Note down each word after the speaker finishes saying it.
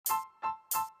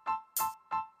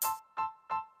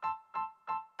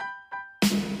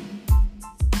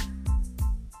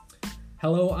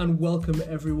Hello and welcome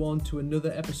everyone to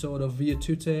another episode of Via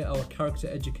Tute, our character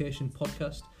education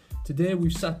podcast. Today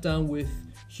we've sat down with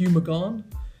Hugh McGahn.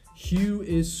 Hugh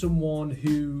is someone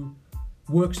who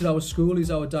works at our school. He's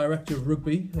our director of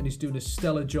rugby and he's doing a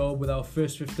stellar job with our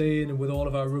first 15 and with all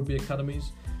of our rugby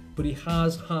academies. But he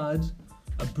has had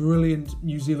a brilliant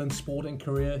New Zealand sporting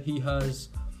career. He has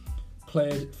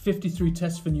played 53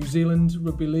 tests for New Zealand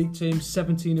rugby league team,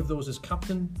 17 of those as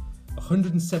captain,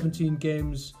 117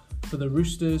 games for the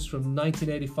Roosters from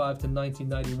 1985 to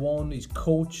 1991. He's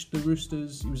coached the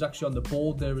Roosters. He was actually on the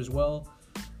board there as well.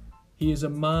 He is a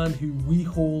man who we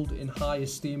hold in high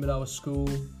esteem at our school.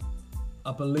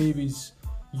 I believe he's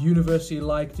universally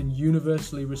liked and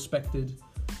universally respected.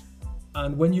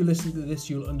 And when you listen to this,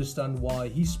 you'll understand why.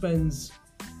 He spends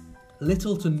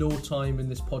little to no time in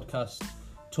this podcast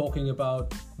talking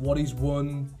about what he's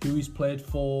won, who he's played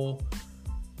for,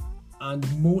 and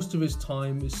most of his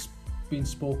time is been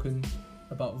spoken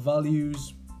about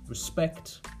values,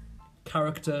 respect,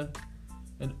 character,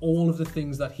 and all of the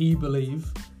things that he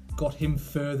believes got him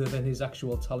further than his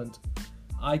actual talent.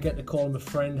 I get to call him a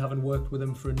friend, having worked with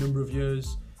him for a number of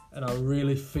years, and I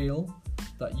really feel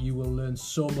that you will learn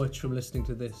so much from listening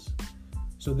to this.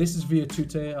 So this is Via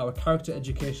Tute, our character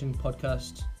education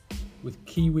podcast with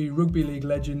Kiwi Rugby League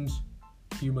legend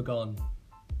Hugh McGahn.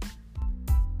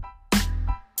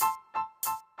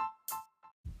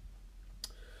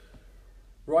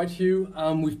 Right, Hugh,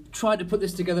 we've tried to put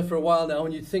this together for a while now,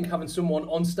 and you'd think having someone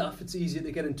on staff, it's easier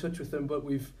to get in touch with them, but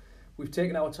we've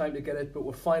taken our time to get it, but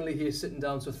we're finally here sitting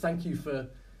down, so thank you for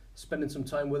spending some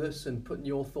time with us and putting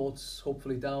your thoughts,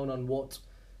 hopefully, down on what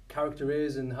character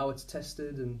is and how it's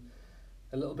tested, and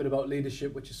a little bit about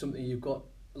leadership, which is something you've got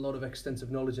a lot of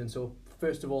extensive knowledge in. So,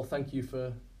 first of all, thank you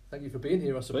for being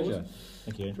here, I suppose. Pleasure.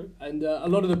 Thank you, Andrew. And a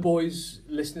lot of the boys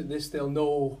listening to this, they'll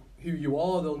know who you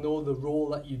are, they'll know the role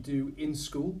that you do in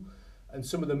school, and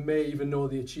some of them may even know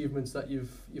the achievements that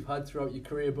you've had throughout your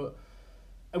career,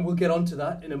 and we'll get onto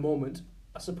that in a moment.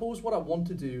 I suppose what I want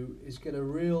to do is get a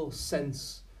real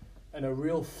sense and a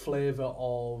real flavour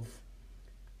of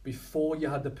before you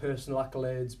had the personal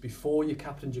accolades, before you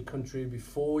captained your country,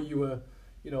 before you were,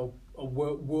 a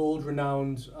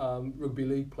world-renowned rugby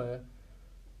league player.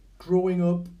 Growing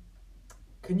up,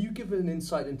 can you give an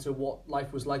insight into what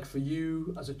life was like for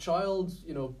you as a child,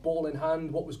 ball in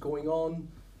hand, what was going on,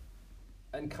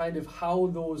 and kind of how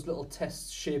those little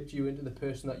tests shaped you into the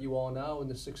person that you are now and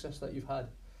the success that you've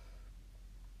had?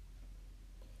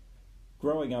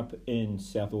 Growing up in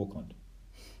South Auckland,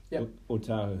 yep.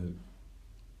 Otahuhu,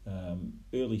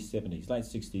 early 70s, late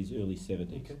 60s, early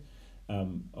 70s. Okay. I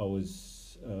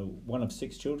was one of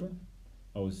 6 children.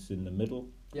 I was in the middle.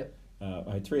 Yep.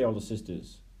 I had 3 older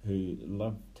sisters who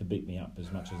loved to beat me up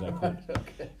as much as they could.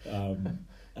 Okay.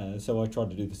 So I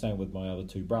tried to do the same with my other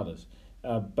 2 brothers.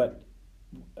 But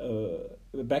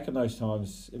back in those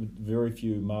times, very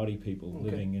few Māori people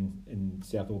living in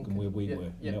South Auckland where we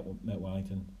were, Mount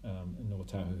Wellington, in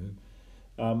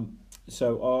Otahuhu.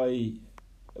 So I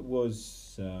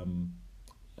was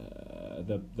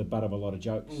the butt of a lot of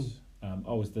jokes.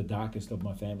 I was the darkest of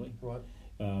my family. Right.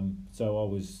 So I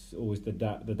was always the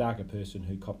darker person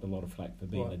who copped a lot of flack for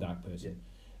being the dark person.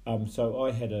 Yeah. So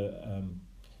I had a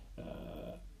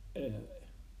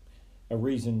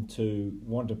reason to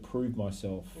want to prove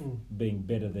myself being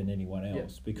better than anyone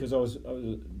else because I was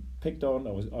picked on.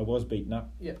 I was beaten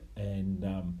up. Yeah. And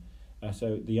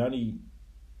so the only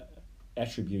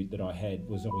attribute that I had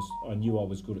was I knew I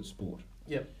was good at sport.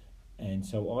 Yeah. And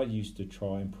so I used to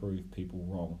try and prove people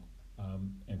wrong.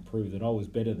 And prove that I was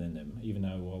better than them, even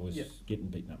though I was getting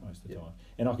beaten up most of the time.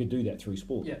 And I could do that through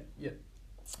sport. Yeah.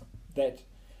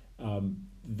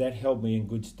 That held me in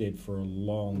good stead for a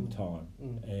long time,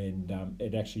 and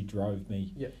it actually drove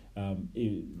me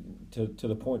to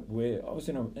the point where I was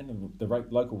in the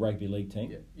local rugby league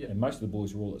team, and most of the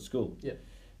boys were all at school. Yeah.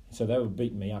 So they were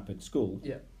beating me up at school.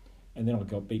 Yeah. And then I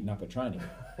got beaten up at training.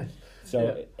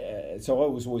 So I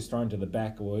was always thrown to the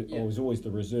back, or I was always the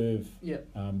reserve. Yeah.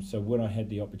 So when I had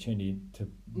the opportunity to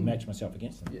match myself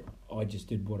against them, I just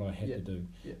did what I had to do.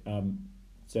 Yeah.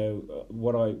 So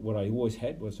what I always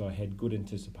had was I had good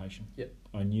anticipation. Yeah.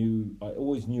 I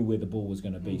always knew where the ball was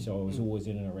going to be, so I was always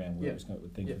in and around where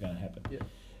things were going to happen. Yeah.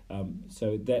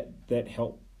 So that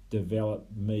helped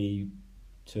develop me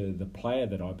to the player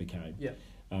that I became. Yeah.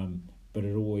 But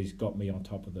it always got me on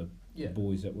top of the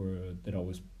boys that I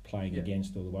was playing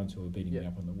against, or the ones who were beating me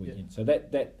up on the weekend. So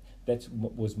that's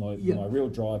what was my real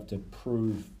drive to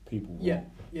prove people wrong.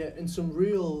 And some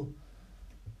real,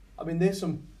 there's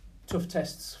some tough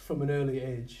tests from an early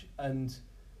age, and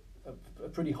a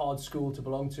pretty hard school to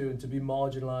belong to and to be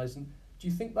marginalised. And do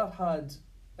you think that had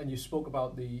and you spoke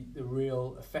about the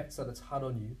real effects that it's had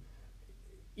on you.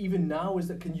 Even now,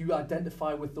 can you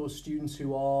identify with those students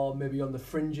who are maybe on the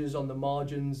fringes, on the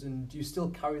margins, and do you still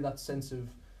carry that sense of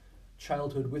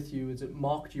childhood with you? Has it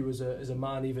marked you as a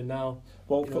man even now?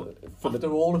 Well,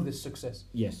 after all of this success.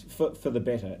 Yes, for the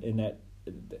better. In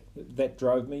that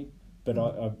drove me, but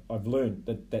I've learned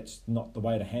that that's not the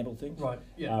way to handle things. Right.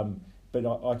 Yeah. But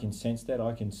I can sense that.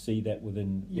 I can see that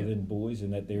within boys,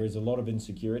 and that there is a lot of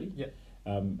insecurity. Yeah.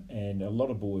 And a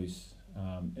lot of boys,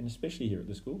 and especially here at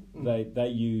the school, they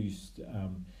used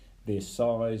their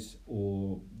size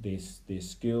or their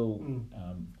skill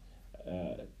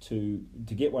to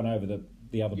get one over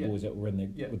the other boys that were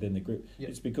within the group. Yeah.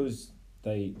 It's because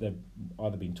they've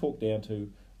either been talked down to,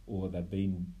 or they've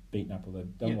been beaten up, or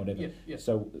they've done whatever. Yeah.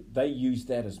 So they use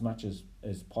that as much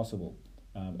as possible,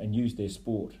 and use their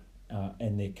sport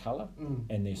and their colour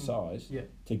and their size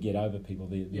to get over people,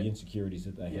 the insecurities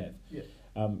that they have. Yeah.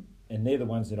 And they're the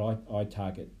ones that I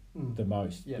target the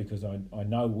most, because I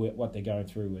know what they're going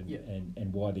through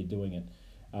and why they're doing it.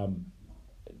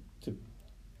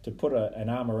 To put an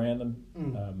arm around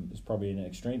them is probably an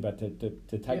extreme, but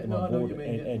to take them on board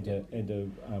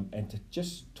and to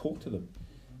just talk to them,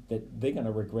 that they're going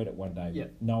to regret it one day,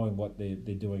 knowing what they're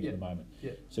doing at the moment.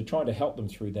 Yeah. So trying to help them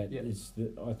through that is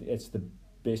I think it's the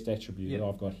best attribute that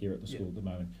I've got here at the school at the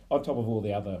moment, on top of all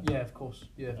the other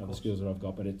other skills that I've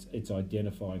got. But it's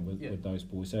identifying with those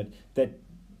boys. So that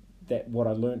what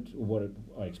I learnt, or what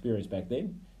I experienced back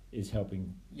then, is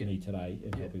helping me today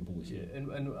and helping boys here.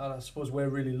 And I suppose we're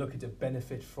really looking to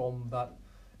benefit from that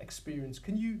experience.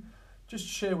 Can you just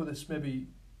share with us maybe,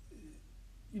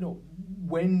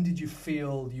 when did you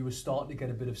feel you were starting to get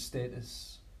a bit of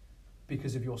status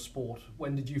because of your sport?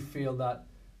 When did you feel that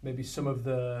maybe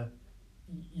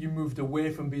you moved away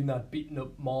from being that beaten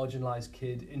up, marginalised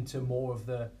kid into more of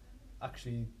the,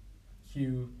 actually,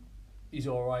 Hugh, he's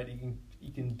all right,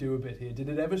 he can do a bit here. Did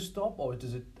it ever stop, or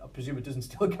does it? I presume it doesn't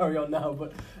still carry on now.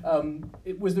 But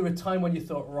was there a time when you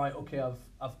thought, right, okay,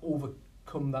 I've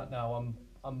overcome that now.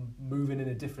 I'm moving in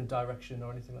a different direction,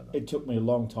 or anything like that? It took me a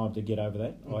long time to get over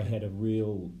that. Okay. I had a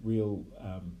real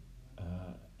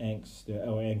angst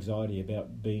or anxiety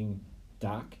about being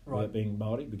dark, about being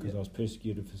Māori, because I was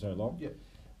persecuted for so long.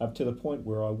 Up to the point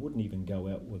where I wouldn't even go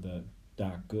out with a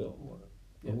dark girl.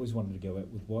 I always wanted to go out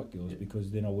with white girls because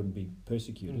then I wouldn't be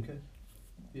persecuted. Okay.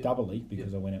 Doubly,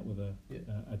 because I went out with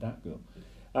a dark girl.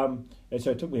 And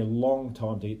so it took me a long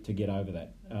time to get over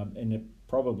that. And it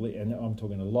probably, and I'm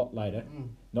talking a lot later,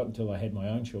 not until I had my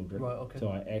own children, so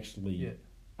I actually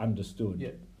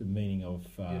understood the meaning of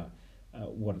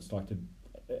what it's like to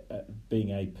being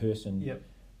a person.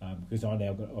 Because I've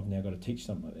now got to teach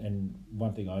them. And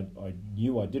one thing I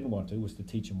knew I didn't want to was to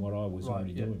teach them what I was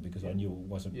already doing, because I knew it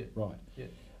wasn't right.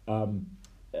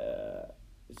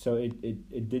 So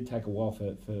it did take a while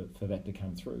for that to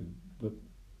come through, but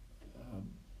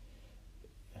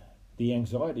the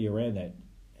anxiety around that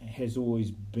has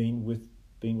always been with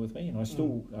me, and I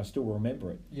still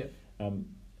remember it.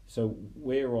 So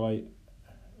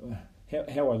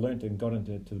how I learnt and got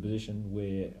into the position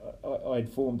where I'd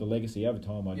formed a legacy over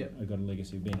time. I got a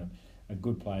legacy of being a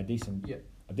good player, a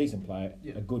decent player,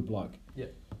 a good bloke.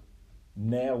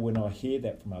 Now when I hear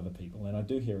that from other people, and I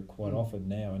do hear it quite often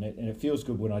now, and it feels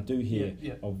good when I do hear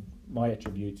of my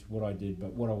attributes, what I did,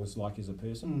 but what I was like as a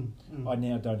person, I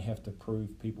now don't have to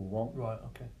prove people wrong. Right,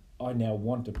 okay. I now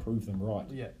want to prove them right.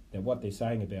 That what they're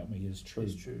saying about me is true.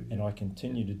 And I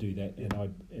continue to do that,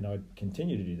 and I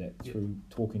continue to do that through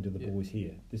talking to the boys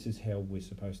here. This is how we're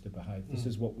supposed to behave. This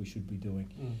is what we should be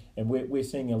doing. And we're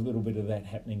seeing a little bit of that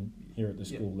happening here at the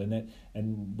school,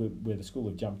 and where the school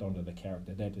have jumped onto the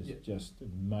character. That is just a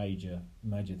major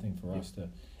thing for us to.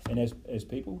 And as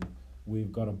people,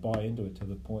 we've got to buy into it to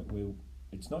the point where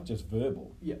it's not just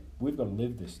verbal. We've got to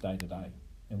live this day to day,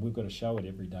 and we've got to show it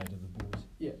every day to the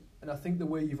boys. And I think the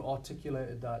way you've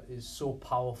articulated that is so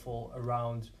powerful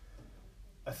around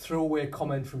a throwaway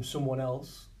comment from someone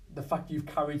else. The fact you've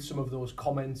carried some of those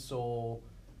comments or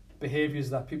behaviours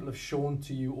that people have shown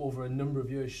to you over a number of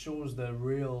years shows the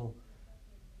real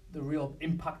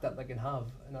impact that they can have.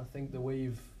 And I think the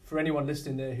way for anyone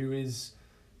listening there who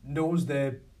knows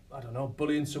they're,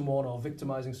 bullying someone or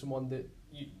victimising someone, that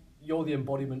you're the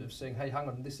embodiment of saying, hey, hang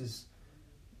on, this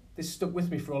stuck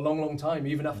with me for a long, long time,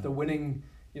 even after winning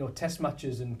test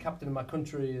matches and captaining my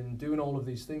country and doing all of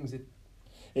these things. It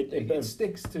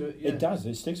sticks to it. It does.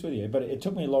 It sticks with you. But it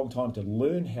took me a long time to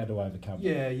learn how to overcome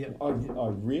it. I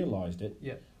realised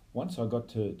it once I got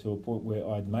to a point where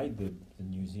I'd made the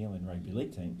New Zealand rugby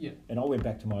league team, and I went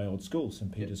back to my old school,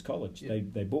 St Peter's College.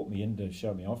 They brought me in to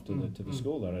show me off to the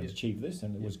school that I'd achieved this,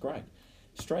 and it was great.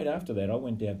 straight after that, I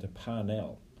went down to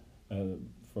Parnell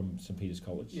from St Peter's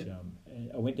College.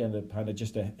 I went down to Parnell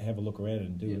just to have a look around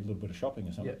and do a little bit of shopping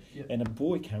or something. And a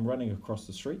boy came running across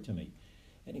the street to me.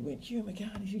 And he went, Hugh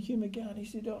McGahn. He said, Hugh McGahn. He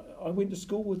said, I went to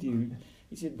school with you.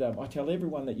 He said, I tell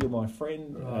everyone that you're my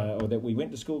friend or that we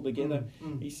went to school together.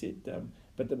 He said,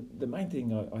 but the main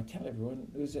thing I tell everyone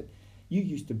is that you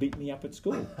used to beat me up at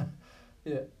school.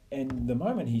 And the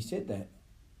moment he said that,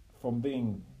 from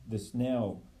being this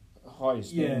now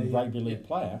highest rugby league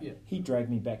player, he dragged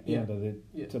me back down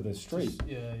to the street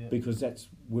because that's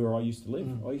where I used to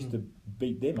live. I used to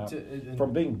beat them up.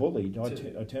 From being bullied,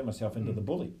 I turned myself into the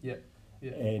bully.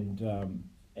 And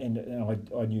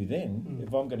I knew then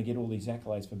if I'm going to get all these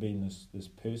accolades for being this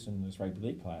person, this rugby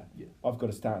league player, I've got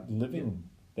to start living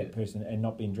that person and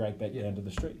not being dragged back down to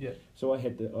the street. So I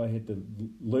had to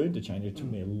learn to change. It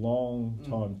took me a long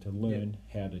time to learn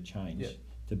how to change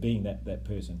to being that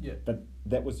person. But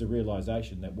that was the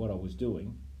realisation that what I was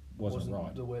doing wasn't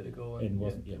right. The way to go. And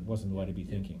wasn't the way to be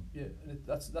thinking. And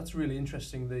that's really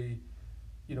interesting.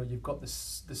 You've got the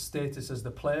status as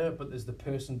the player, but there's the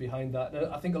person behind that. And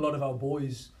I think a lot of our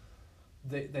boys,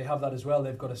 they have that as well.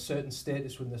 They've got a certain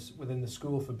status within the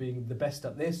school for being the best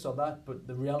at this or that, but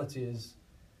the reality is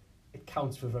it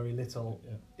counts for very little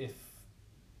if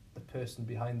the person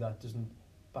behind that doesn't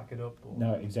back it up.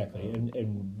 No, exactly.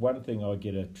 And one thing I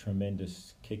get a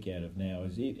tremendous kick out of now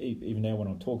is even now when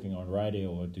I'm talking on radio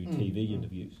or do TV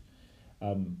interviews,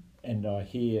 and I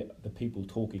hear the people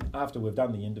talking after we've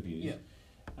done the interviews,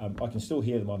 I can still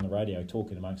hear them on the radio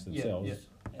talking amongst themselves,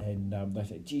 and they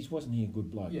say, geez, wasn't he a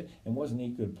good bloke? And wasn't he a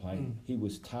good player? He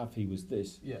was tough, he was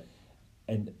this.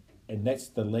 And that's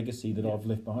the legacy that I've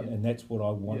left behind, and that's what I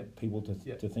want people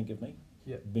to think of me.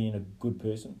 Being a good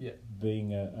person,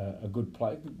 being a good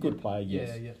player,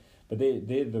 yes. But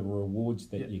they're the rewards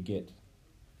that you get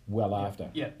after,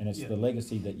 and it's the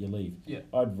legacy that you leave.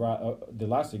 The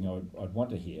last thing I'd want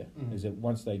to hear is that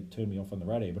once they turn me off on the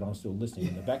radio, but I'm still listening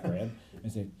in the background,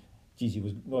 and say, geez,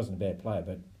 he wasn't a bad player,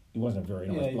 but he wasn't a very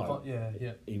nice bloke.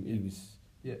 He was.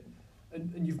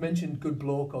 And you've mentioned good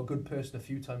bloke or good person a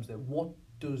few times there. What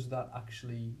does that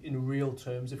actually, in real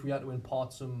terms, if we had to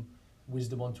impart some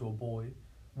wisdom onto a boy,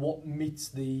 what meets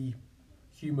the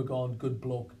Hugh McGahn good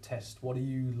bloke test? What are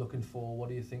you looking for? What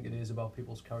do you think it is about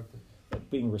people's character?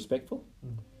 Being respectful,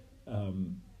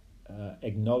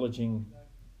 acknowledging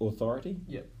authority.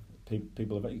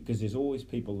 People because there's always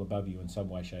people above you in some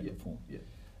way, shape, or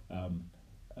form.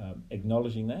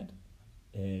 Acknowledging that,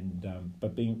 and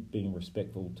but being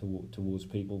respectful towards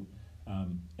people,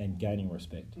 and gaining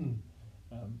respect.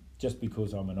 Just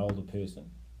because I'm an older person,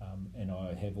 and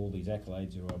I have all these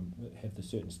accolades or I have the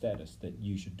certain status that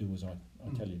you should do as I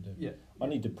tell you to. I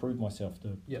need to prove myself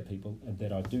to people and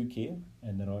that I do care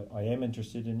and that I am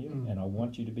interested in you and I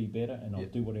want you to be better and I'll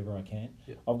do whatever I can.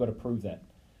 I've got to prove that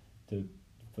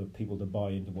for people to buy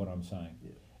into what I'm saying.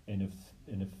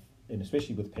 And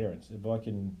especially with parents, if I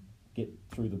can get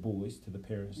through the boys to the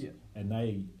parents and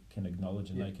they can acknowledge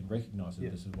and they can recognise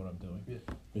that this is what I'm doing,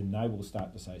 then they will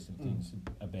start to say some things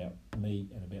about me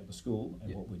and about the school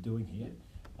and what we're doing here,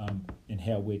 and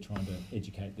how we're trying to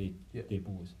educate their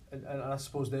boys. And I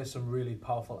suppose there's some really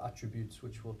powerful attributes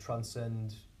which will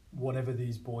transcend whatever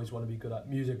these boys want to be good at.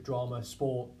 Music, drama,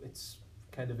 sport, it's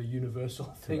kind of a universal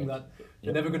thing that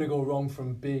they're never going to go wrong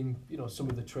from being, some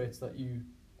of the traits that you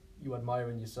admire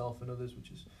in yourself and others,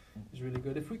 which is really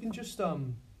good. If we can just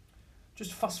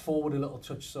fast forward a little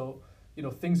touch. So,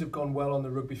 things have gone well on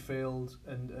the rugby field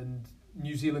and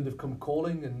New Zealand have come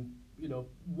calling and,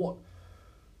 what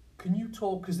can you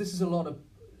talk, because this is a lot of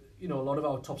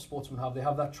our top sportsmen they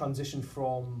have that transition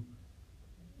from,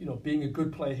 being a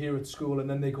good player here at school and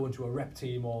then they go into a rep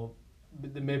team or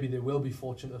maybe they will be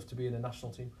fortunate enough to be in a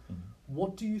national team.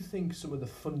 What do you think some of the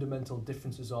fundamental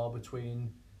differences are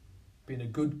between being a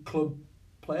good club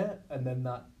player and then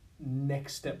that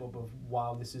next step up of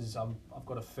wow, this is I've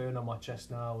got a fern on my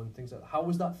chest now and things like that? How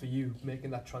was that for you,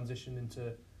 making that transition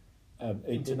into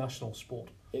international sport?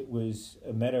 It was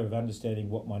a matter of understanding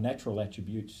what my natural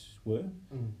attributes were,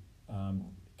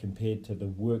 compared to the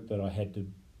work that I had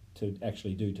to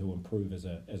actually do to improve as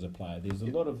a player. There's a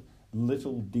lot of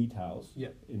little details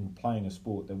in playing a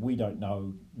sport that we don't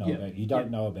know about. You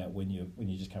don't know about when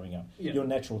you're just coming up. Your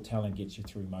natural talent gets you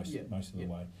through most of the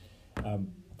way.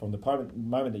 From the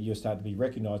moment that you start to be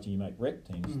recognised and you make rep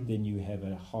teams, then you have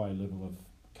a high level of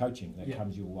coaching that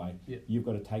comes your way. You've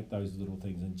got to take those little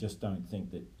things and just don't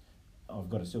think that I've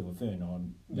got a silver fern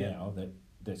on now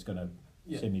that's going to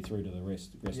send me through to the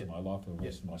rest of my life or the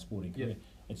rest of my sporting career.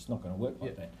 It's not going to work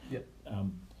like that.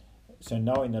 So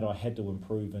knowing that I had to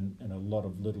improve in a lot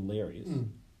of little areas,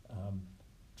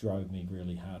 drove me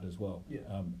really hard as well. Yeah.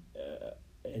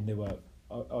 And there were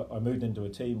I moved into a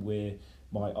team where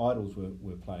my idols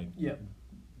were playing. Yeah.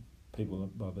 People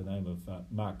by the name of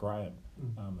Mark Graham,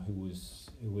 who was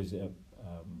a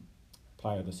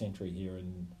player of the century here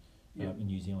in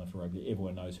New Zealand for rugby.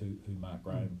 Everyone knows who Mark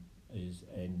Graham is,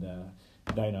 and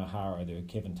Dane O'Hara, there were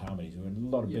Kevin Tarmody, there were a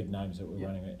lot of big names that were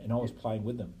running around, and I was playing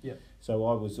with them. Yeah. So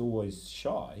I was always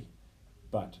shy,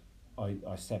 but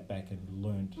I sat back and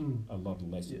learned a lot of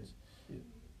lessons. Yeah.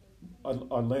 Yeah.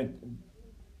 I learned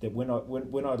that when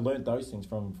I learned those things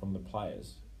from the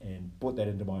players and brought that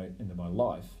into my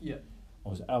life, I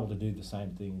was able to do the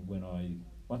same thing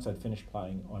once I'd finished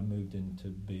playing. I moved into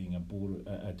being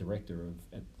a director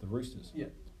at the Roosters,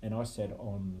 and I sat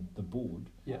on the board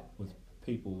with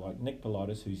people like Nick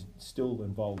Politis, who's still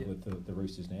involved with the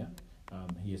Roosters now.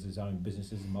 He has his own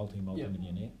businesses,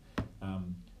 multi-millionaire.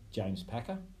 James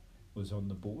Packer was on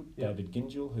the board. David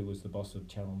Gingell, who was the boss of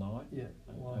Channel 9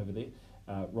 over there.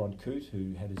 Ron Coote,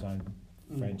 who had his own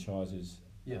franchises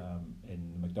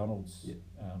in the McDonald's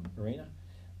arena,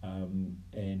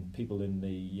 and people in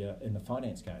the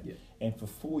finance game. Yeah. And for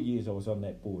 4 years I was on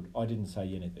that board. I didn't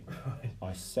say anything. Right.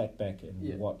 I sat back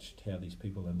and watched how these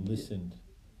people and listened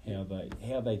how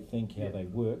they think, how they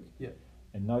work. Yeah.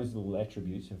 And those little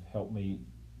attributes have helped me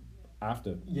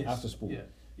after sport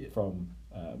from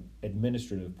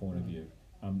administrative point of view,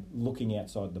 looking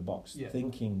outside the box,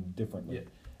 thinking differently.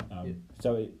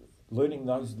 So learning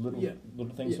those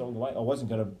little things along the way. I wasn't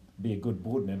going to be a good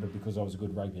board member because I was a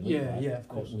good rugby league player. Of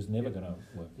course. It was never going to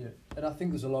work. Yeah. And I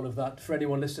think there's a lot of that for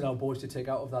anyone listening, our boys, to take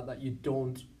out of that you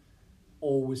don't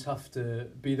always have to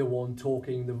be the one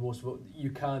talking the most.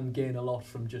 You can gain a lot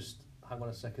from just, hang on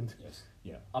a second. Yes.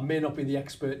 Yeah. I may not be the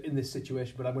expert in this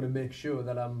situation, but I'm going to make sure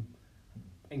that I'm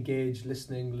engaged,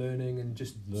 listening, learning, and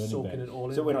just soaking it all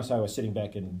in. So when I say I was sitting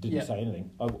back and didn't say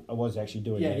anything, I was actually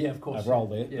doing a role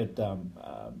there. Yeah.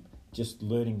 But just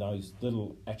learning those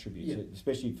little attributes,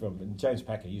 especially from James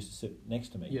Packer used to sit next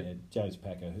to me. Yeah. James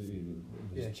Packer, who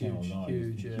was Channel 9,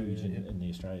 huge in the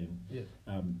Australian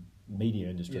media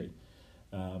industry.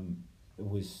 It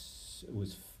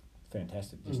was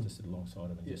fantastic just to sit alongside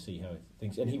him and just see how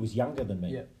things. And he was younger than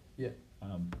me. Yeah.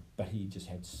 But he just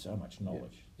had so much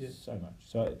knowledge, so much.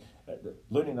 So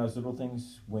learning those little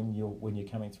things when you're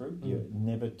coming through, you're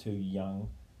never too young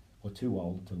or too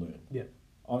old to learn. Yeah.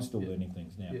 I'm still learning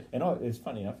things now. Yeah. And it's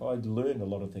funny enough, I'd learned a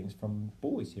lot of things from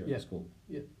boys here at school.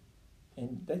 Yeah.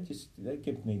 And they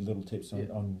give me little tips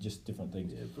on just different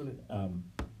things. Yeah, brilliant.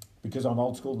 Because I'm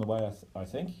old school in the way I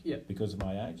think, because of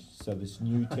my age. So this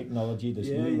new technology, this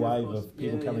new wave of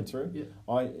people coming through,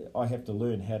 I have to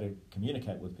learn how to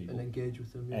communicate with people. And engage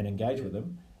with them. And engage with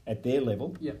them at their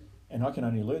level. Yeah. And I can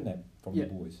only learn that from the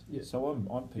boys. Yeah. So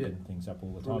I'm picking things up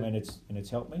all the time. And it's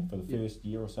helped me for the first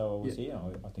year or so I was here.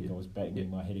 I think I was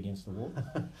banging my head against the wall.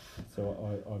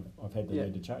 So I've had to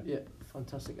learn to change. Yeah,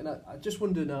 fantastic. And I just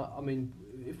wonder now, I mean,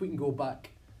 if we can go back.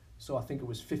 So I think it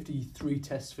was 53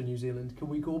 tests for New Zealand. Can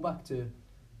we go back to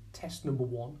test number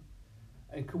 1?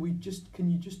 And can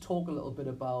you just talk a little bit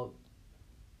about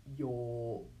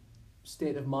your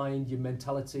state of mind, your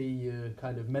mentality, your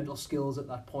kind of mental skills at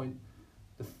that point?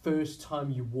 The first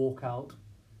time you walk out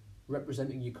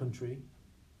representing your country,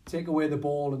 take away the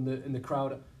ball in the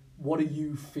crowd, what are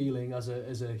you feeling as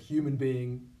a human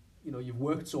being? You know, you've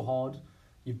worked so hard,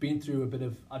 you've been through a bit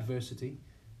of adversity.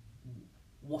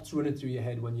 What's running through your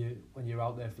head when you're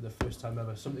out there for the first time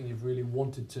ever? Something you've really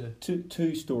wanted to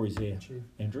two stories there, achieve.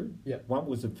 Andrew. Yeah. One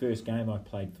was the first game I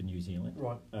played for New Zealand.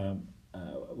 Right.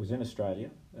 It was in Australia.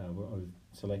 I was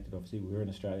selected, obviously. We were in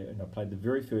Australia, and I played the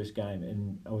very first game.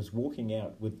 And I was walking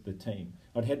out with the team.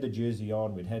 I'd had the jersey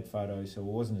on. We'd had photos, so it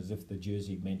wasn't as if the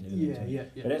jersey meant anything to me.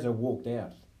 Yeah. But as I walked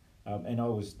out, and I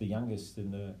was the youngest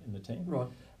in the team. Right.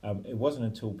 It wasn't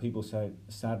until people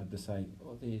started to say,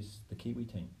 "Oh, there's the Kiwi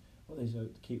team."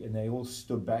 And they all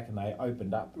stood back and they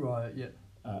opened up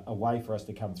a way for us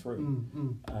to come through.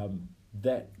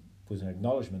 That was an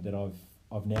acknowledgement that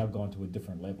I've now gone to a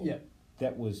different level. Yeah.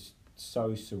 That was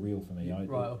so surreal for me.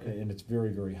 And it's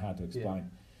very, very hard to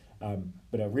explain. Yeah.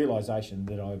 But a realisation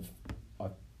that I've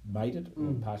made it,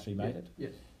 or partially made it. Yeah.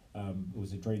 It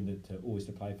was a dream always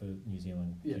to play for New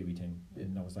Zealand Kiwi team,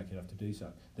 and I was lucky enough to do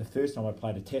so. The first time I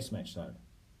played a test match though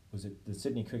was at the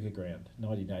Sydney Cricket Ground,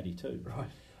 1982. Right.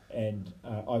 And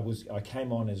I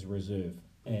came on as a reserve,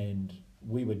 and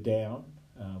we were down.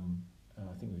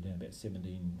 I think we were down about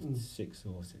 17-6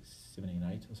 or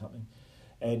 17-8 or something,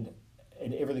 and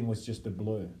everything was just a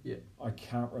blur. Yeah. I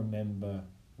can't remember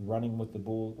running with the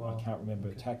ball. Wow. I can't remember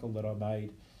a tackle that I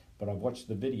made, but I watched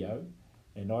the video,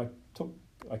 and I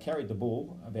carried the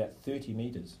ball about 30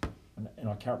 metres, and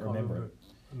I can't remember it.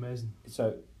 Amazing.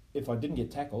 So if I didn't get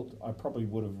tackled, I probably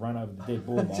would have run over the dead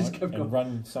ball line and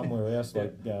run somewhere else,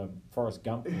 like Forrest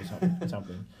Gump or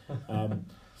something.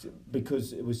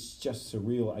 Because it was just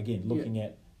surreal. Again, looking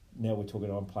at, now we're talking,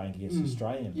 I'm playing against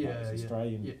Australian players,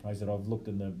 players that I've looked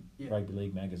in the rugby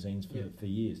league magazines for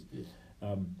years.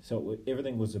 So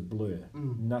everything was a blur.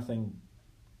 Nothing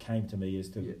came to me as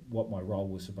to what my role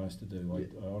was supposed to do.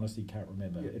 I honestly can't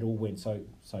remember. It all went so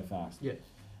fast.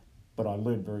 But I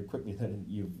learned very quickly that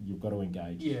you've got to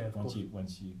engage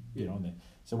once you get on there.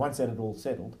 So once that had all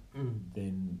settled,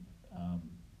 then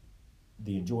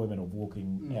the enjoyment of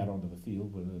walking out onto the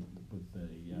field with the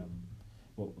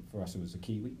well, for us it was a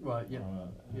kiwi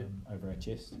over our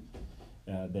chest.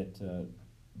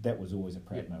 That was always a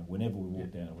proud moment. Whenever we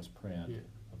walked down, I was proud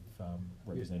of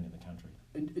representing the country.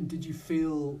 And did you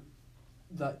feel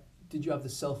that? Did you have the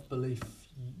self-belief?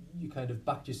 You kind of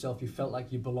backed yourself. You felt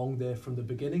like you belonged there from the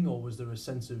beginning, or was there a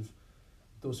sense of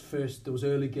those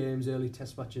early games, early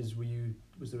test matches?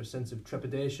 Was there a sense of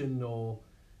trepidation, or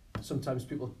sometimes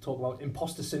people talk about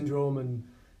imposter syndrome and,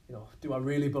 do I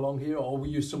really belong here? Or were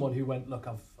you someone who went, look,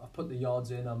 I've put the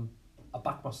yards in, I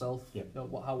back myself? Yeah. How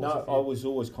was it for you? I you? was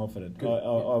always confident.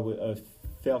 I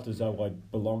felt as though I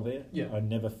belonged there. Yeah. I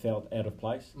never felt out of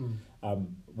place.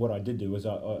 What I did do was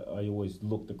I always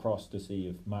looked across to see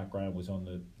if Mark Graham was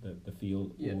on the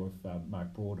field or if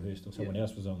Mark Broadhurst or someone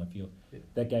else was on the field. Yeah.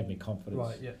 That gave me confidence.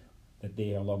 Right, yeah. That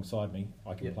there alongside me,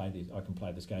 I can play this. I can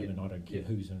play this game, and I don't care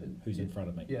who's in front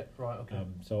of me. Yeah, right, okay.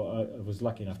 So I was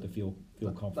lucky enough to feel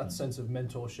confident. That sense of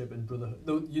mentorship and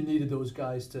brotherhood. You needed those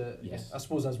guys to. Yes. I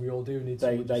suppose, as we all do, need.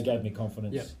 They gave me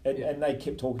confidence, and they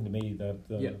kept talking to me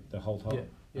the whole time.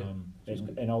 Yeah.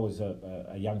 And I was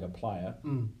a younger player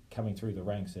coming through the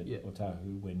ranks at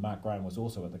Otahu when Mark Graham was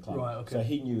also at the club. Right, okay. So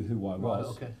he knew who I was.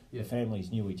 Right, okay. Yeah. The families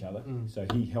knew each other, so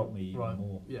he helped me even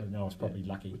more. Yeah. And I was probably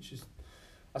lucky. Which is,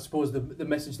 I suppose, the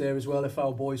message there as well. If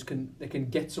our boys can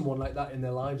get someone like that in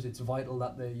their lives, it's vital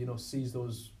that they seize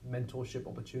those mentorship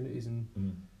opportunities and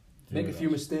make a few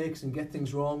mistakes and get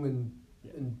things wrong and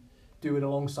do it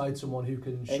alongside someone who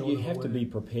can show them. And you have to be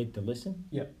prepared to listen.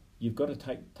 Yeah. You've got to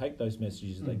take those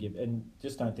messages they give, and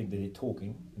just don't think that they're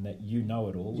talking and that you know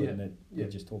it all and that they're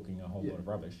just talking a whole lot of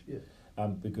rubbish. Yeah.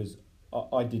 Because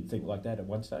I did think like that at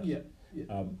one stage. Yeah.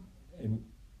 Yeah. And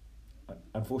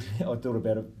unfortunately, I thought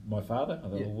about my father. I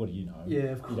thought, well, what do you know?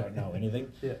 Yeah, of course. You don't know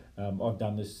anything. Yeah. I've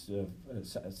done this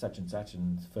such and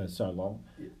for so long.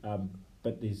 Yeah.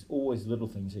 But there's always little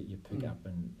things that you pick up,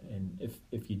 and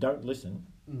if you don't listen,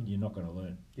 you're not going to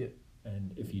learn. Yeah.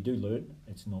 And if you do learn,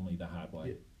 it's normally the hard way.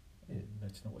 Yeah. And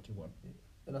that's not what you want. Yeah.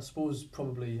 And I suppose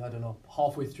probably, I don't know,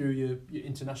 halfway through your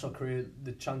international career,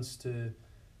 the chance to,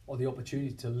 or the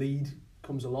opportunity to lead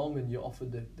comes along and you're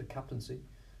offered the captaincy.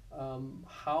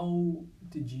 How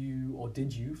did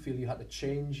you feel you had to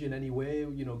change in any way?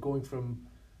 Going from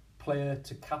player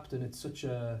to captain, it's such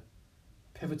a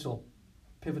pivotal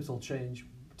change.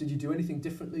 Did you do anything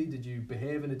differently? Did you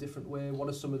behave in a different way? What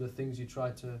are some of the things you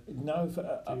tried to do?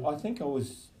 I think I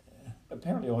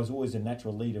was always a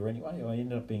natural leader anyway. I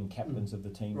ended up being captains of the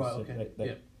teams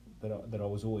that I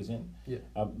was always in. Yeah.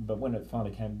 But when it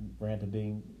finally came around to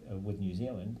being with New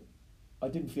Zealand, I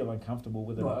didn't feel uncomfortable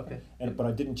with it either. But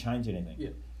I didn't change anything. Yeah.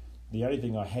 The only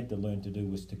thing I had to learn to do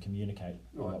was to communicate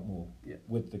a lot more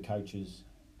with the coaches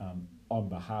on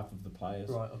behalf of the players.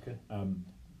 Right, okay.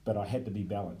 But I had to be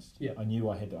balanced. Yeah. I knew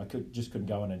I had to. I couldn't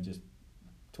go in and just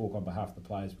talk on behalf of the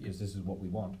players because this is what we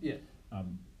want. Yeah.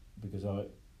 Because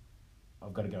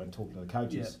I've got to go and talk to the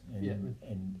coaches and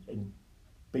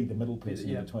be the middle person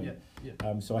in between. Yeah.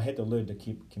 Yeah. So I had to learn to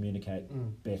communicate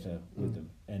better with them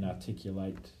and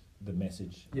articulate the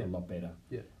message a lot better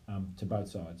to both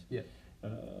sides. Yeah.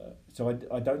 So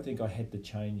I don't think I had to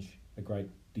change a great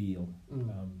deal.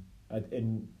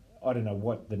 And I don't know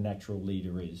what the natural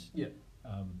leader is. Yeah.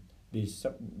 There's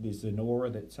an aura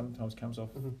that sometimes comes off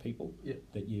people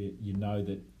that you know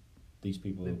that these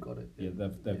people they've got it. Yeah,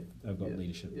 they've got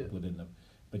leadership within them.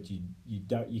 But you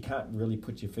can't really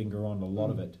put your finger on a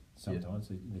lot of it sometimes.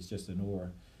 There's just an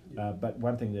aura. Yeah. But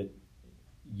one thing that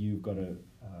you've got to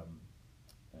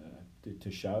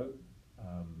show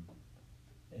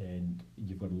and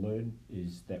you've got to learn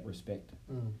is that respect.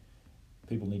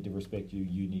 People need to respect you.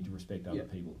 You need to respect other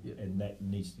people, and that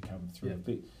needs to come through.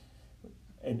 Yeah.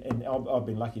 And I've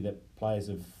been lucky that players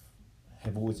have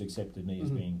always accepted me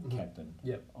as being captain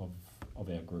of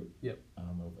our group,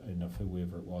 and of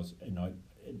whoever it was. And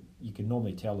you can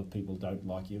normally tell if people don't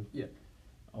like you. Yeah.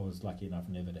 I was lucky enough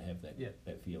never to have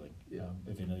that feeling. Yeah.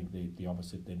 If anything, the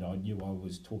opposite. Then I knew I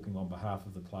was talking on behalf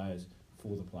of the players,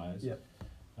 for the players. Yeah.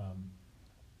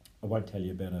 I won't tell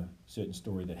you about a certain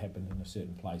story that happened in a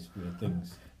certain place where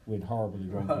things went horribly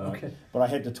wrong. But I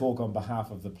had to talk on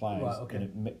behalf of the players, and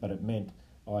it meant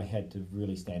I had to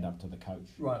really stand up to the coach,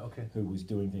 who was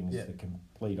doing things the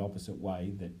complete opposite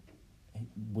way that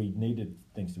we needed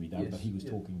things to be done, but he was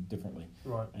talking differently.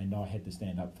 And I had to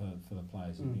stand up for the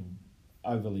players and being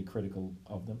overly critical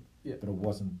of them, but it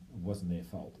wasn't their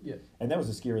fault. And that was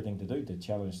a scary thing to do, to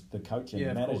challenge the coach and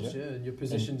the manager. Of course, and your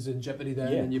position's in jeopardy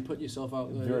there, and you put yourself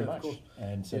out there. Very much.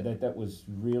 And so that was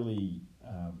really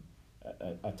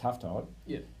a tough time.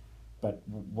 But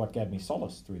what gave me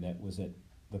solace through that was that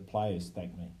the players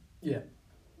thanked me.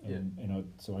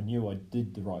 So I knew I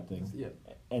did the right thing.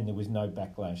 And there was no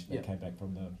backlash that came back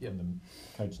from the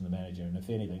coach and the manager. And if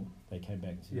anything, they came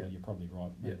back and said, "Well, you're probably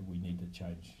right. Maybe we need to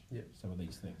change some of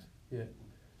these things."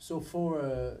 So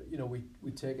for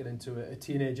we take it into a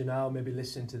teenager now, maybe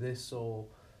listening to this, or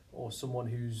someone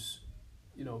who's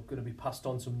going to be passed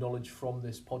on some knowledge from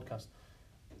this podcast.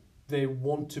 They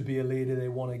want to be a leader. They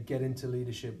want to get into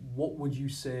leadership. What would you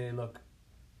say? Look,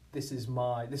 this is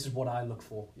what I look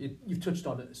for. You've touched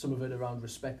on it, some of it around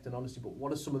respect and honesty, but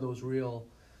what are some of those real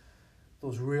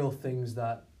things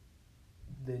that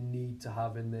they need to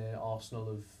have in their arsenal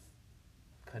of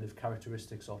kind of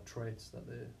characteristics or traits that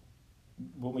they...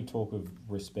 When we talk of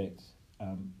respect,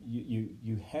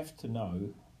 you have to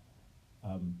know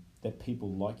that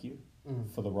people like you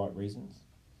for the right reasons,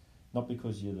 not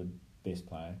because you're the best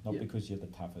player, not because you're the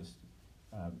toughest,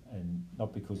 and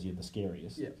not because you're the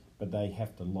scariest, but they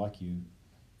have to like you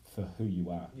for who you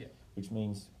are, which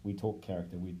means we talk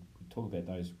character, we talk about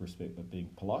those respect, but being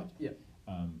polite,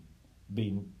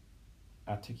 being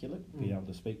articulate, being able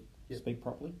to speak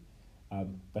properly,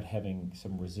 but having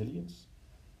some resilience,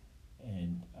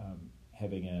 and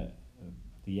having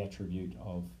the attribute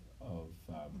of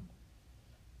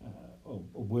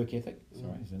work ethic.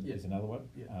 Is another one.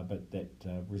 But that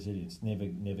resilience,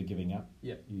 never giving up.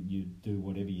 You do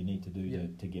whatever you need to do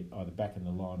to get either back in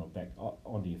the line or back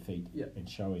onto your feet, and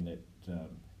showing that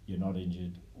you're not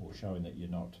injured, or showing that you're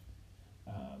not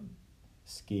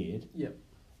scared.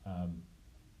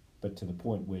 But to the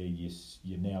point where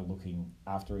you're now looking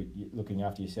after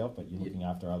yourself, but you're looking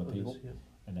after other people,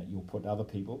 and that you'll put other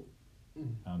people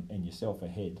and yourself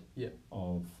ahead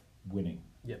of winning.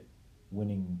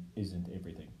 Winning isn't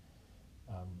everything.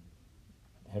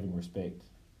 Having respect,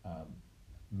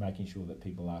 making sure that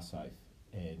people are safe,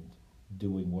 and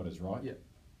doing what is right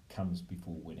comes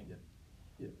before winning.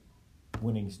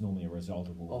 Winning is normally a result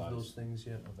of all those things.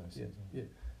 Of those things.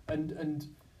 And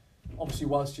obviously,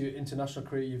 whilst your international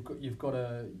career, you've got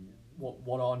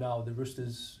what are now the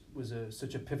Roosters was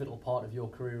such a pivotal part of your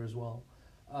career as well.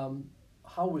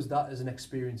 How was that as an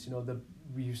experience?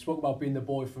 You spoke about being the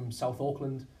boy from South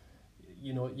Auckland.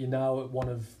 You're now at one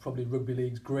of probably rugby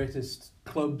league's greatest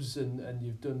clubs, and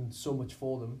you've done so much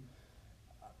for them.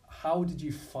 How did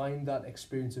you find that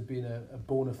experience of being a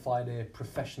bona fide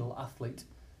professional athlete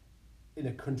in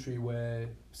a country where,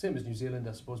 same as New Zealand,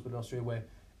 I suppose, but in Australia, where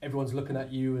everyone's looking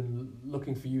at you and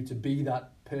looking for you to be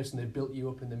that person that built you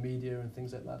up in the media and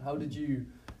things like that? How did you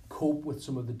cope with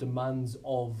some of the demands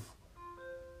of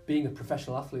being a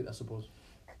professional athlete, I suppose?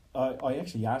 I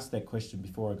actually asked that question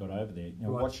before I got over there.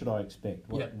 What should I expect?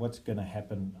 What's going to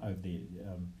happen over there?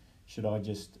 Should I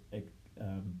just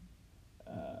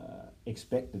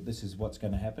expect that this is what's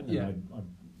going to happen? And I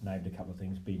named a couple of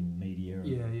things, being media,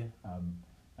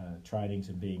 trainings,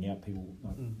 and being out, people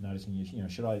noticing you.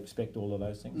 Should I expect all of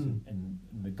those things? And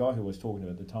the guy who I was talking to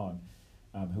at the time,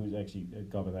 who was actually a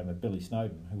guy by the name of Billy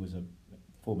Snowden, who was a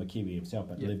former Kiwi himself,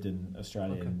 but lived in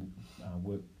Australia and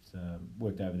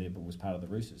worked over there, but was part of the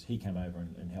Roosters. He came over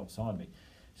and helped sign me.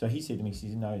 So he said to me, he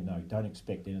said, no, don't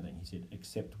expect anything. He said,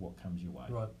 accept what comes your way.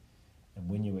 Right. And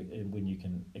when you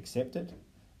can accept it,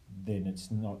 then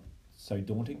it's not so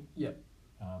daunting.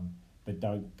 But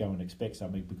don't go and expect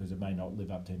something, because it may not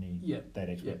live up to that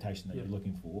expectation that you're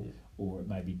looking for, or it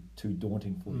may be too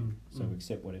daunting for you. So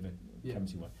accept whatever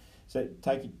comes your way. So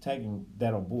taking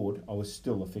that on board, I was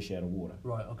still a fish out of water.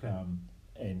 Right, okay.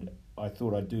 And I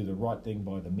thought I'd do the right thing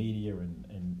by the media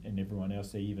and everyone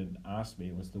else. They even asked me,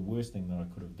 it was the worst thing that I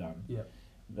could have done.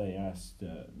 They asked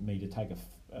me to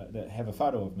have a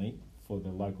photo of me for the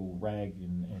local rag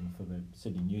and for the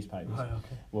Sydney newspapers. Right,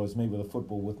 okay. Was me with a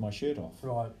football with my shirt off.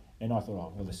 Right. And I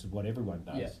thought, this is what everyone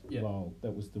does. Well,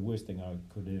 that was the worst thing I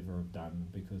could ever have done,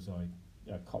 because I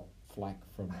copped flack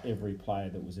from every player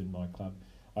that was in my club.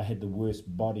 I had the worst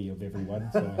body of everyone,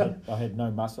 so I had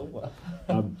no muscle.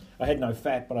 I had no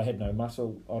fat, but I had no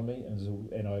muscle on me,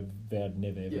 and I vowed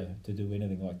never ever to do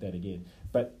anything like that again.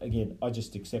 But again, I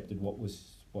just accepted what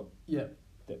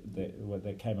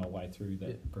that came our way through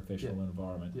that professional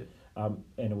environment. And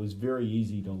it was very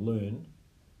easy to learn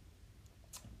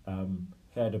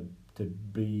how to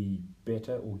be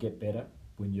better or get better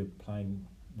when you're playing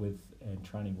with and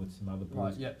training with some other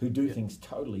boys who do things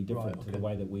totally different to the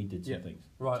way that we did some things.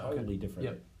 Totally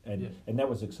different. And that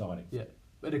was exciting.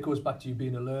 But it goes back to you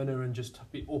being a learner and just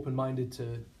be open-minded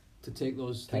to take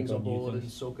those things on board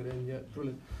and soak it in.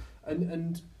 Brilliant.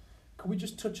 And can we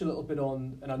just touch a little bit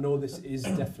on, and I know this is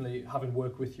definitely, having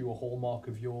worked with you, a hallmark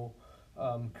of your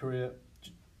career,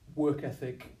 work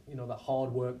ethic, that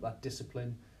hard work, that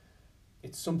discipline.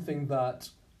 It's something that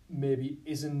maybe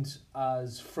isn't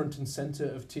as front and centre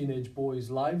of teenage boys'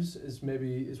 lives as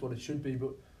maybe is what it should be,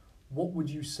 but what would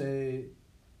you say,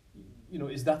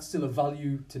 is that still a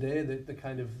value today, the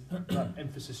kind of that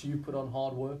emphasis you put on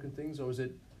hard work and things, or is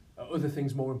it other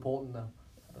things more important now?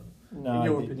 No, in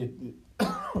your opinion.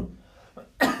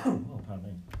 Pardon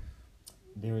me.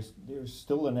 There is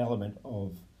still an element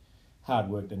of hard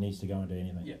work that needs to go into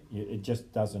anything. It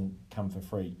just doesn't come for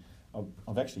free.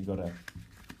 I've actually got a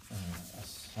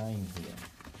saying here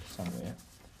somewhere,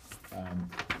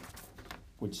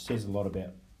 which says a lot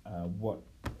about what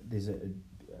there's a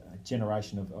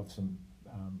generation of some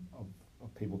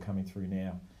of people coming through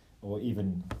now, or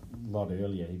even a lot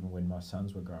earlier, even when my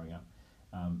sons were growing up.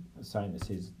 A saying that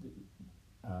says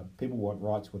people want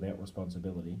rights without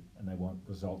responsibility, and they want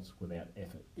results without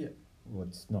effort. Well,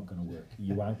 it's not going to work.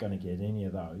 You aren't going to get any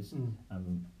of those.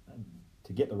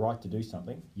 To get the right to do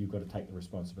something, you've got to take the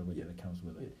responsibility that comes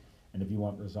with it. And if you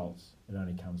want results, it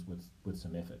only comes with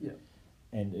some effort.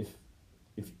 And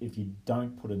if you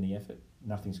don't put in the effort,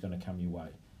 nothing's going to come your way.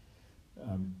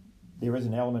 There is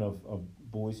an element of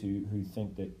boys who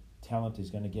think that talent is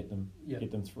going to get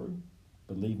them through.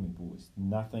 Believe me, boys,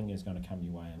 nothing is going to come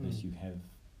your way unless you have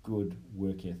good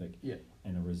work ethic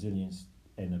and a resilience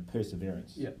and a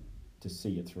perseverance to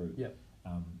see it through.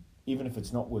 Even if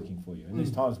it's not working for you. And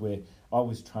there's times where I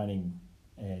was training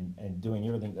and doing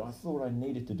everything that I thought I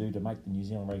needed to do to make the New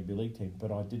Zealand Rugby League team,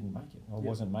 but I didn't make it. I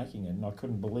wasn't making it, and I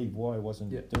couldn't believe why I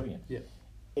wasn't doing it.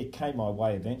 It came my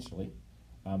way eventually.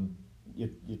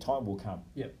 Your time will come,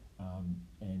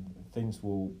 and things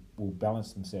will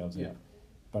balance themselves out.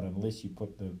 But unless you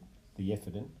put the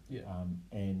effort in,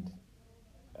 and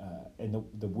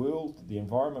the world, the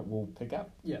environment will pick up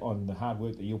on the hard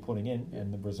work that you're putting in,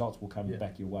 and the results will come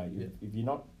back your way. If you're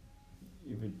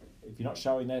not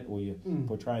showing that, or you're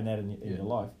portraying that in your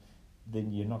life,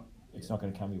 then you're not. It's not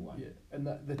going to come your way. And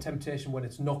the temptation when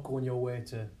it's not going your way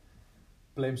to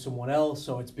blame someone else,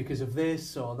 or it's because of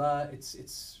this or that.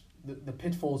 It's the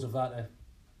pitfalls of that are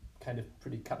kind of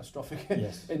pretty catastrophic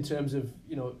in terms of,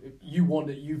 if you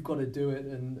want it, you've got to do it,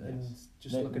 and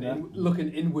just looking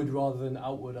inward rather than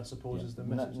outward, I suppose, is the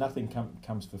message. Nothing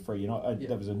comes for free.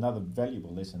 That was another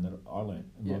valuable lesson that I learned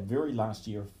in my very last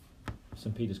year of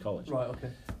St Peter's College. Right,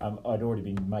 okay. I'd already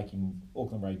been making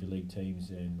Auckland Rugby League teams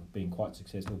and being quite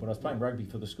successful, but I was playing rugby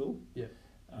for the school.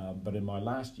 But in my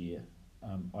last year,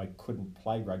 I couldn't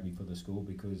play rugby for the school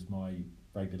because my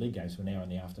rugby league games were now in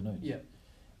the afternoons.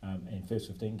 And first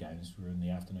 15 games were in the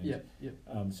afternoons.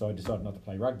 So I decided not to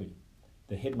play rugby.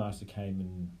 The headmaster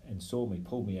came and saw me,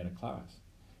 pulled me out of class,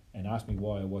 and asked me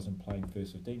why I wasn't playing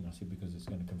first 15. I said, because it's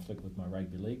going to conflict with my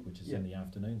rugby league, which is in the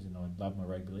afternoons, and I love my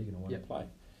rugby league and I want to play.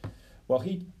 Well,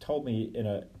 he told me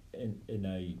in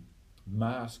a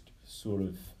masked sort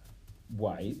of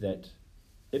way that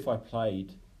if I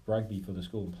played rugby for the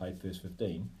school and played first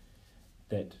 15,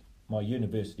 that my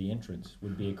university entrance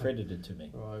would be accredited to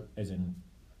me, as in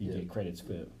you get credits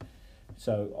for.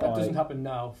 So that doesn't happen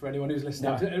now for anyone who's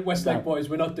listening. To Westlake Boys,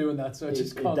 we're not doing that, so it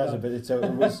just can't. It doesn't, but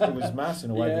it was masked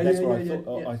in a way. But that's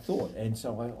what I thought, and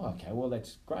so I went, okay, well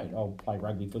that's great. I'll play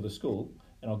rugby for the school,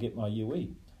 and I'll get my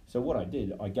UE. So what I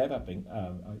did, I gave up. I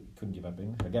couldn't give up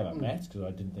English. I gave up maths because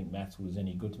I didn't think maths was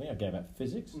any good to me. I gave up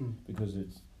physics because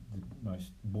it's the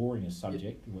most boringest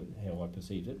subject, how I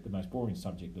perceived it, the most boring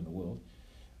subject in the world.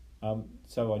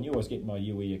 So I knew I was getting my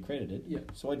UE accredited,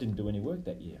 so I didn't do any work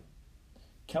that year.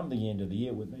 Come the end of the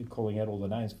year, with me calling out all the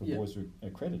names for boys who are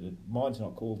accredited, mine's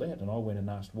not called out, and I went and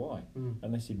asked why.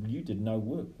 And they said, well, you did no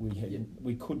work.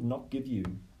 We could not give you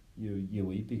your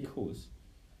UE because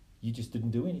you just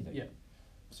didn't do anything.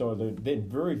 So I learned then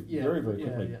very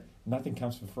quickly, nothing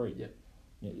comes for free.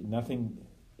 Nothing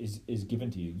is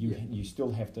given to you. You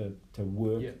still have to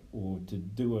work or to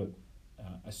do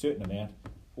a certain amount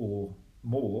or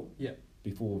more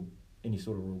before any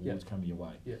sort of rewards come your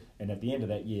way. And at the end of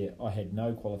that year, I had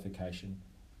no qualification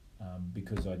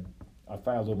because I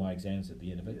failed all my exams at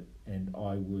the end of it, and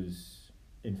I was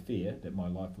in fear that my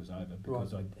life was over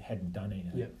because I hadn't done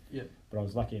anything. But I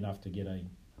was lucky enough to get a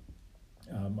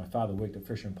my father worked at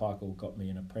Fisher and Paykel, got me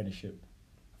an apprenticeship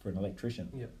for an electrician.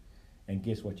 Yeah. And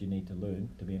guess what you need to learn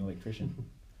to be an electrician?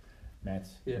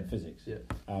 Maths and physics. Yeah.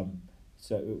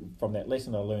 So from that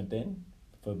lesson I learned then,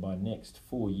 for my next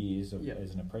 4 years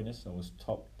as an apprentice, I was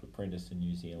top apprentice in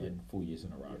New Zealand 4 years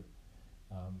in a row,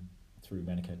 through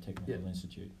Manukau Technical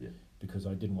Institute, because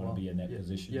I didn't want to be in that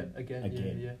position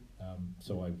again.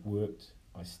 So I worked,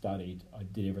 I studied, I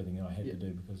did everything I had to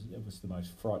do, because it was the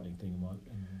most frightening thing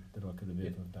that I could have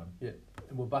ever done. Yeah,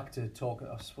 and we're back to talk.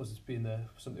 I suppose it's been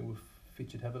something we've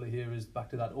featured heavily here, is back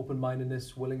to that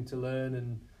open-mindedness, willing to learn,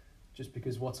 and just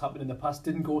because what's happened in the past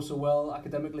didn't go so well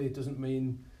academically, it doesn't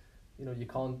mean you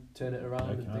can't turn it around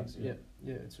and things.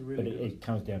 It's a really. But it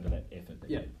comes down to that effort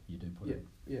that you do put in.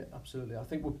 Yeah, absolutely. I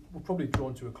think we're probably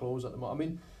drawn to a close at the moment. I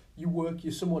mean,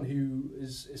 you're someone who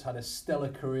has had a stellar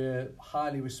career,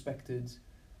 highly respected.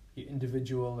 Your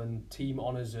individual and team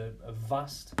honours are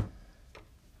vast.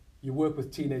 You work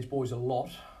with teenage boys a lot.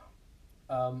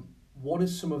 What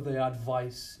is some of the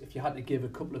advice, if you had to give a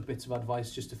couple of bits of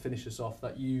advice just to finish us off,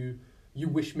 that you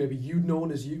wish maybe you'd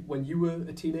known when you were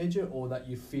a teenager, or that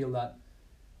you feel that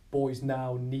boys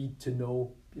now need to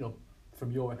know,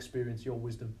 from your experience, your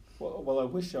wisdom? Well, I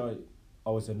wish I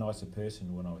was a nicer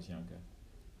person when I was younger.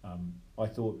 I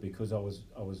thought because I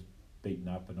was beaten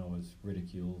up and I was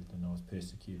ridiculed and I was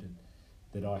persecuted,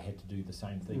 that I had to do the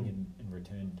same thing in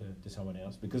return to someone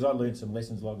else. Because I learned some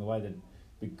lessons along the way, that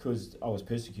because I was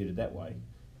persecuted that way,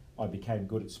 I became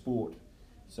good at sport.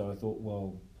 So I thought,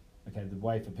 well, okay, the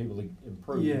way for people to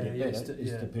improve and get better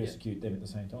is to persecute them at the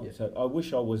same time. So I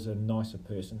wish I was a nicer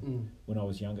person when I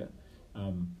was younger,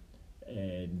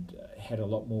 and had a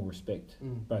lot more respect,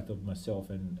 both of myself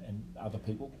and other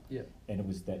people. Yeah. And it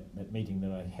was that meeting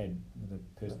that I had with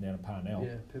a person down in Parnell.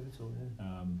 Yeah, pivotal,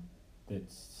 that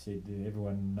said that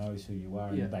everyone knows who you are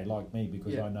and they like me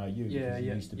because I know you, because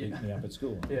you used to beat me up at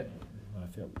school. I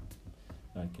felt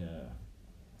like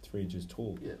 3 inches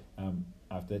tall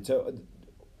after that. So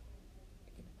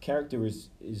character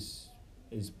is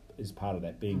part of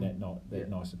that, being that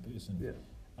nicer person.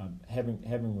 Yeah.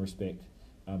 Having respect,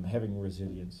 having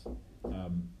resilience,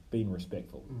 being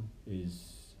respectful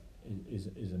is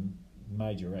a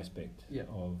major aspect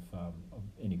of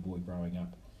any boy growing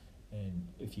up. And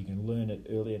if you can learn it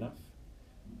early enough,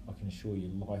 I can assure you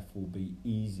life will be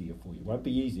easier for you. It won't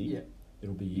be easy,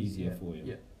 it'll be easier for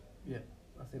you. Yeah.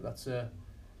 I think that's a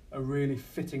really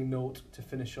fitting note to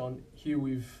finish on.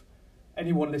 Hugh,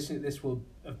 anyone listening to this will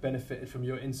have benefited from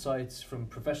your insights from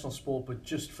professional sport, but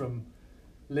just from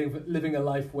living a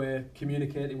life where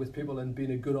communicating with people and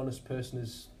being a good, honest person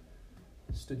has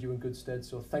stood you in good stead.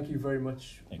 So thank you very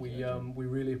much. We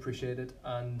really appreciate it,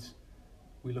 and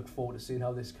we look forward to seeing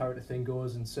how this character thing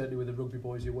goes, and certainly with the rugby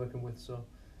boys you're working with. So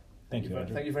thank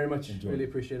you very much. Really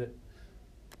appreciate it.